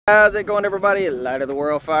How's it going, everybody? Light of the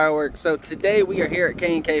World Fireworks. So today we are here at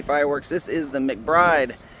K&K Fireworks. This is the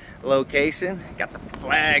McBride location. Got the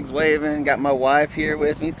flags waving. Got my wife here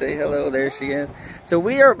with me. Say hello. There she is. So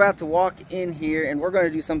we are about to walk in here and we're going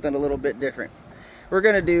to do something a little bit different. We're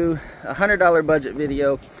going to do a $100 budget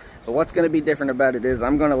video. But what's going to be different about it is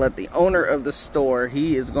I'm going to let the owner of the store,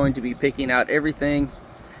 he is going to be picking out everything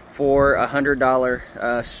for a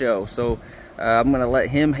 $100 show. So I'm going to let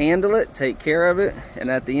him handle it, take care of it,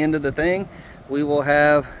 and at the end of the thing, we will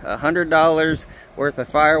have $100 worth of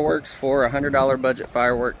fireworks for a $100 budget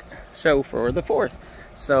firework show for the 4th.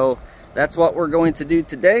 So that's what we're going to do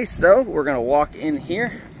today. So we're going to walk in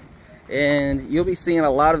here, and you'll be seeing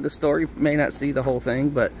a lot of the store. You may not see the whole thing,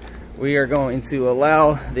 but we are going to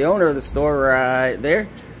allow the owner of the store right there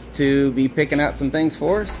to be picking out some things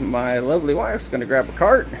for us. My lovely wife's going to grab a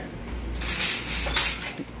cart.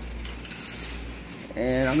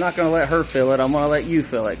 And I'm not going to let her fill it. I'm going to let you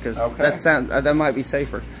fill it because that might be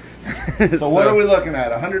safer. So what are we looking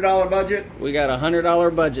at? $100 budget? We got a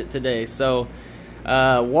 $100 budget today. So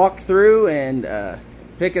walk through and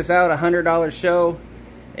pick us out a $100 show,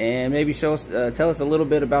 and maybe show us, tell us a little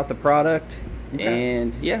bit about the product. Okay.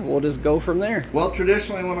 And yeah, we'll just go from there. Well,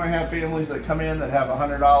 traditionally when I have families that come in that have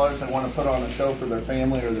 $100 and want to put on a show for their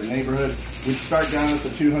family or their neighborhood, we start down at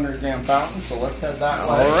the 200 gram fountain. So let's head that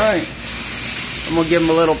way. All right. I'm going to give them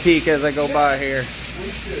a little peek as I go by here.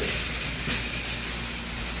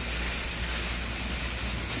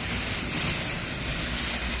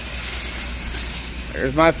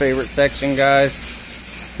 There's my favorite section, guys.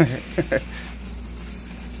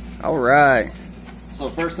 All right. So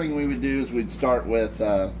first thing we would do is we'd start with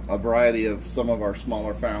a variety of some of our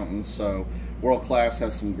smaller fountains. So World Class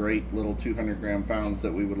has some great little 200 gram fountains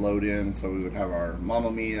that we would load in. So we would have our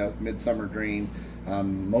Mamma Mia, Midsummer Dream.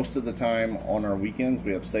 Most of the time on our weekends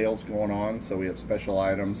we have sales going on, so we have special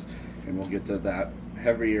items, and we'll get to that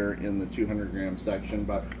heavier in the 200 gram section.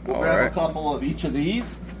 But we'll grab a couple of each of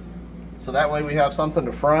these, so that way we have something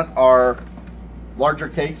to front our larger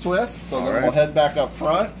cakes with. So then we'll head back up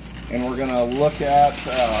front, and we're gonna look at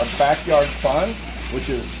our backyard fun, which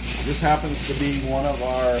this happens to be one of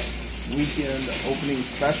our weekend opening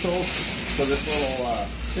specials. So this little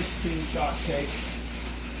 16-shot cake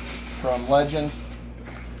from Legend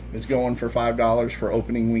is going for $5 for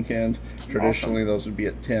opening weekend. Traditionally, those would be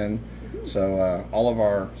at 10. So all of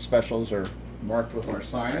our specials are marked with our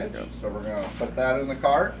signage. So we're going to put that in the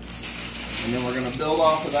cart, and then we're going to build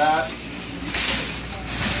off of that.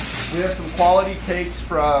 We have some quality cakes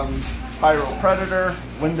from Pyro Predator.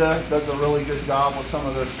 Winda does a really good job with some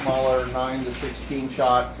of the smaller 9 to 16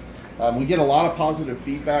 shots. We get a lot of positive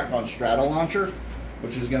feedback on Strata Launcher,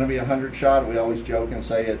 which is going to be a 100 shot. We always joke and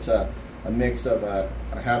say it's a mix of a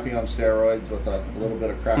Happy on steroids with a little bit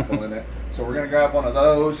of crackle in it. So we're going to grab one of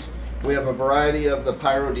those. We have a variety of the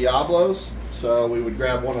Pyro Diablos, so we would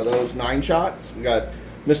grab one of those 9 shots. We got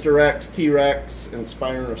Mr. Rex, T-Rex, and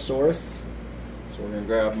Spinosaurus. So we're going to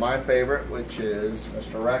grab my favorite, which is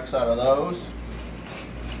Mr. Rex out of those.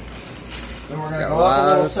 Then we're going to go up a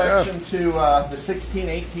little section to the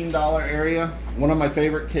 $16, $18 area. One of my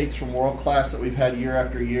favorite cakes from World Class that we've had year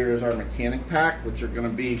after year is our Mechanic Pack, which are going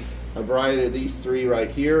to be a variety of these 3 right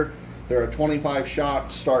here. They're a 25 shot,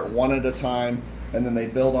 start one at a time, and then they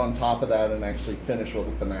build on top of that and actually finish with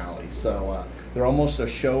a finale. So they're almost a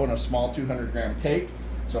show in a small 200 gram cake.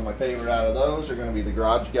 So my favorite out of those are going to be the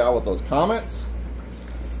Garage Gal with those comets.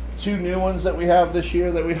 2 new ones that we have this year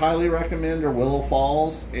that we highly recommend are Willow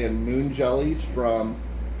Falls and Moon Jellies from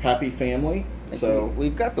Happy Family. So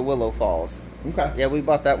we've got the Willow Falls. Okay. Yeah, we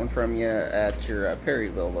bought that one from you at your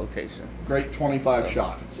Perryville location. Great 25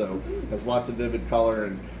 shot. So has lots of vivid color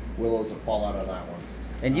and willows that fall out of that one.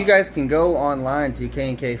 And you guys can go online to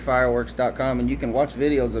knkfireworks.com and you can watch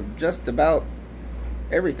videos of just about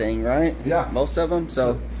everything, right? Yeah. Most of them.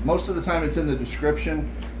 So most of the time it's in the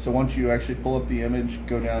description. So once you actually pull up the image,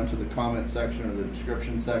 go down to the comment section or the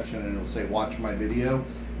description section, and it'll say watch my video.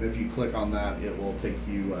 And if you click on that, it will take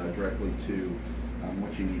you directly to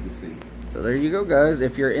what you need to see. So there you go, guys.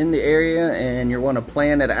 If you're in the area and you want to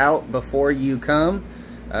plan it out before you come,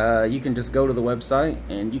 you can just go to the website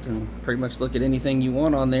and you can pretty much look at anything you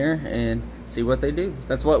want on there and see what they do.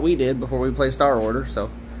 That's what we did before we placed our order. So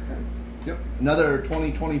yep. Another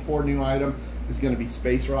 2024 new item is going to be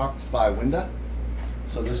Space Rocks by Winda.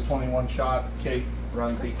 So this 21 shot cake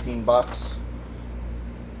runs 18 bucks.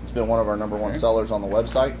 It's been one of our #1 sellers on the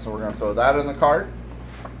website, so we're going to throw that in the cart.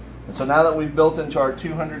 And so now that we've built into our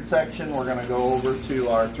 200 section, we're going to go over to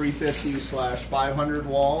our 350/500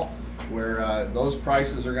 wall, where those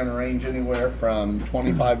prices are going to range anywhere from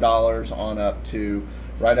 $25 on up to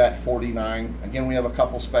right at $49. Again, we have a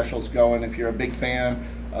couple specials going. If you're a big fan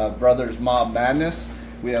of Brothers Mob Madness,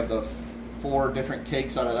 we have the 4 different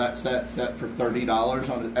cakes out of that set for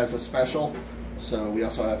 $30 as a special. So we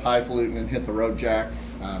also have Highfalutin and Hit the Road Jack,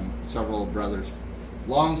 several of Brothers'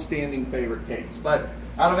 long-standing favorite cakes. But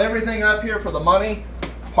out of everything up here for the money,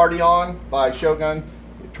 Party On by Shogun,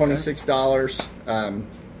 $26,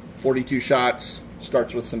 42 shots,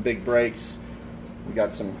 starts with some big breaks. We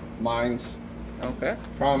got some mines, okay,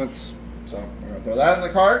 Comets, so we're gonna throw that in the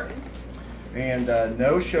cart. And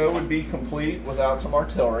no show would be complete without some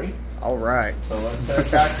artillery. All right. So let's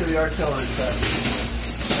head back to the artillery section.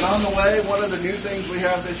 And on the way, one of the new things we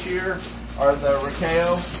have this year are the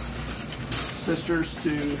Ricao Sisters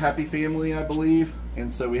to Happy Family, I believe.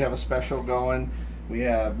 And so we have a special going. We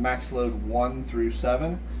have max load 1 through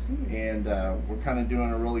 7. And we're kind of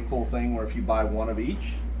doing a really cool thing where if you buy 1 of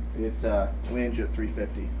each, it lands you at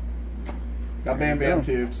 $350. Got Bam Bam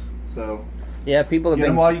tubes, so yeah, people have get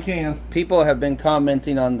them while you can. People have been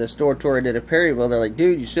commenting on the store tour I did at Perryville. They're like,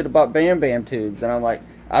 dude, you should have bought Bam Bam tubes. And I'm like,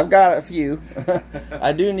 I've got a few.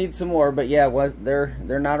 I do need some more, but yeah,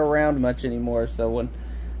 they're not around much anymore. So when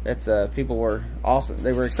that's people were awesome.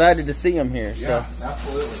 They were excited to see them here. Yeah, so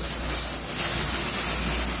absolutely.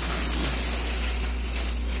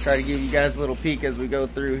 Try to give you guys a little peek as we go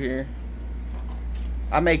through here.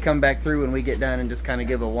 I may come back through when we get done and just kind of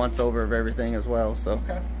give a once over of everything as well. So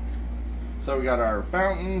okay. So we got our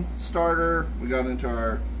fountain starter. We got into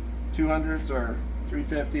our 200s, our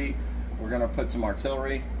 350. We're gonna put some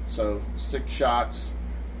artillery. So 6 shots,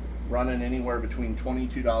 running anywhere between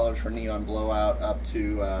 $22 for neon blowout up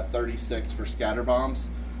to $36 for scatter bombs.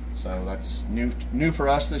 So that's new for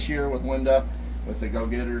us this year with Winda, with the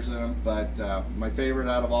go-getters in them. But my favorite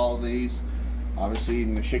out of all of these, obviously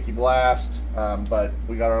Nishiki Blast, but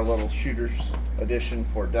we got our little shooters edition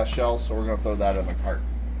for dust shells, so we're gonna throw that in the cart.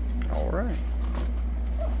 all right.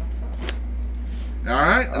 All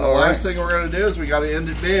right, and the last thing we're gonna do is we gotta end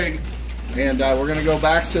it big, and we're gonna go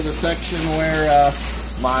back to the section where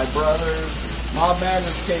my brother's Mob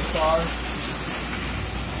Madness cakes are.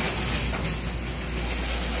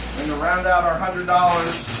 And to round out our $100,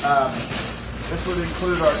 this would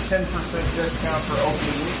include our 10% discount for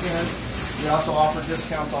opening weekend. We also offer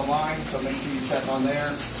discounts online, so make sure you check on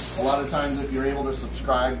there. A lot of times if you're able to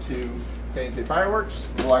subscribe to K&K Fireworks,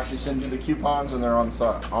 we'll actually send you the coupons and they're on the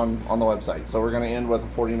website. So we're going to end with a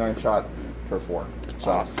 49 shot for 4. So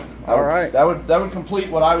Awesome. All right. That would complete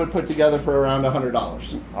what I would put together for around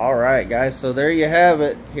 $100. All right, guys. So there you have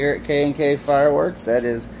it here at K&K Fireworks. That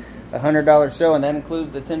is a $100 show, and that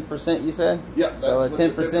includes the 10%. You said? Yeah. So a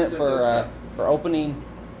 10% for opening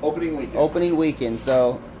weekend.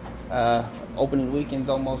 So opening weekend's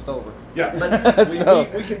almost over. Yeah, but So-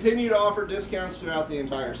 we continue to offer discounts throughout the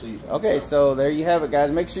entire season. Okay, so there you have it,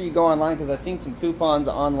 guys. Make sure you go online because I've seen some coupons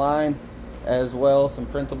online as well, some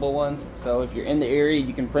printable ones. So if you're in the area,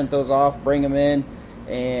 you can print those off, bring them in,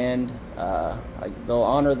 and they'll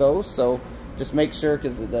honor those. So just make sure,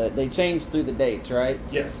 because they change through the dates, right?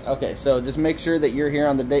 Yes. Okay, so just make sure that you're here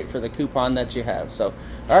on the date for the coupon that you have. So,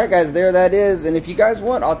 all right, guys, there that is. And if you guys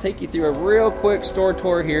want, I'll take you through a real quick store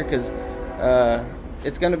tour here because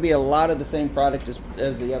it's going to be a lot of the same product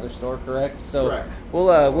as the other store, correct? So Correct.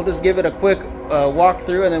 We'll just give it a quick walk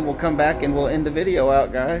through, and then we'll come back and we'll end the video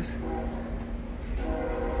out, guys.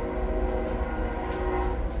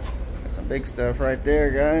 Got some big stuff right there,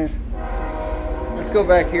 guys. Let's go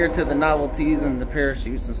back here to the novelties and the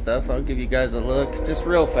parachutes and stuff. I'll give you guys a look just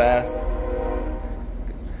real fast.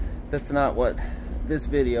 That's not what this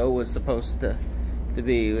video was supposed to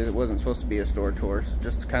be. It wasn't supposed to be a store tour. It's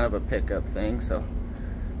just kind of a pickup thing. So,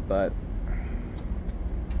 but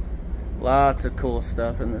lots of cool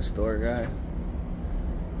stuff in this store, guys.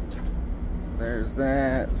 So there's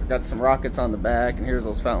that. We've got some rockets on the back, and here's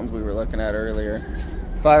those fountains we were looking at earlier.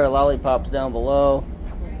 Fire lollipops down below.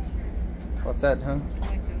 What's that, huh?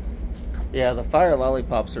 Yeah, the fire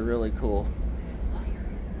lollipops are really cool.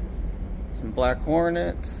 Some Black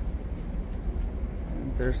Hornets.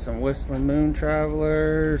 And there's some Whistling Moon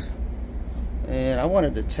Travelers. And I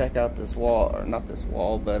wanted to check out this wall, or not this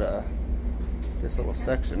wall, but this little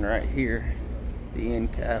section right here. The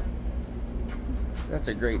end cap. That's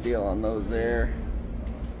a great deal on those there.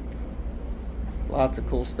 Lots of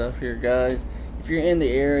cool stuff here, guys. If you're in the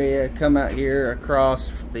area, come out here across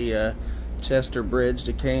the Chester Bridge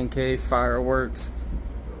to K&K Fireworks,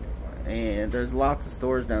 and there's lots of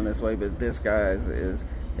stores down this way, but this guy's is,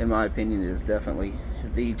 in my opinion, is definitely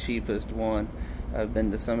the cheapest one. I've been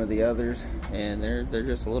to some of the others, and they're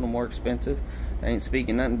just a little more expensive. I ain't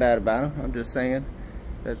speaking nothing bad about them. I'm just saying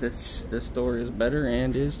that this store is better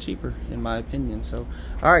and is cheaper, in my opinion. So,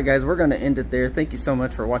 all right, guys, we're going to end it there. Thank you so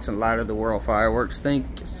much for watching Light of the World Fireworks.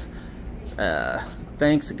 Thanks.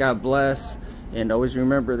 God bless, and always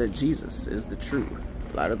remember that Jesus is the true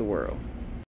light of the world.